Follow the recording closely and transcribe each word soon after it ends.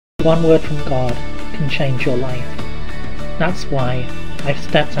One word from God can change your life. That's why I've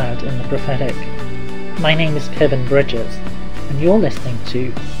stepped out in the prophetic. My name is Kevin Bridges, and you're listening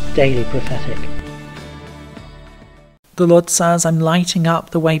to Daily Prophetic. The Lord says, I'm lighting up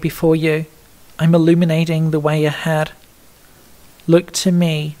the way before you. I'm illuminating the way ahead. Look to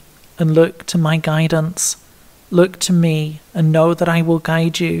me and look to my guidance. Look to me and know that I will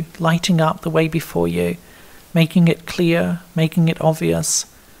guide you, lighting up the way before you, making it clear, making it obvious.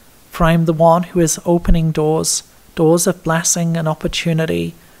 For I am the one who is opening doors of blessing and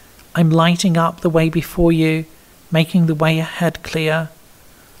opportunity. I'm lighting up the way before you, making the way ahead clear.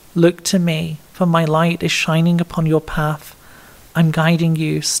 Look to me, for my light is shining upon your path. I'm guiding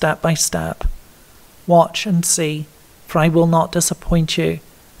you step by step. Watch and see, for I will not disappoint you,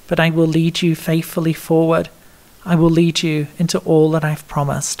 but I will lead you faithfully forward. I will lead you into all that I've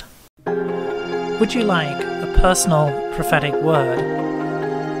promised. Would you like a personal prophetic word?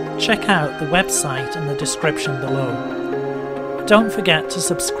 Check out the website in the description below. Don't forget to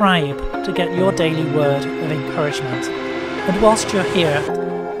subscribe to get your daily word of encouragement. And whilst you're here,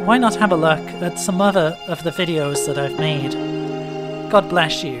 why not have a look at some other of the videos that I've made? God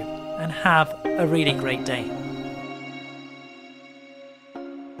bless you and have a really great day.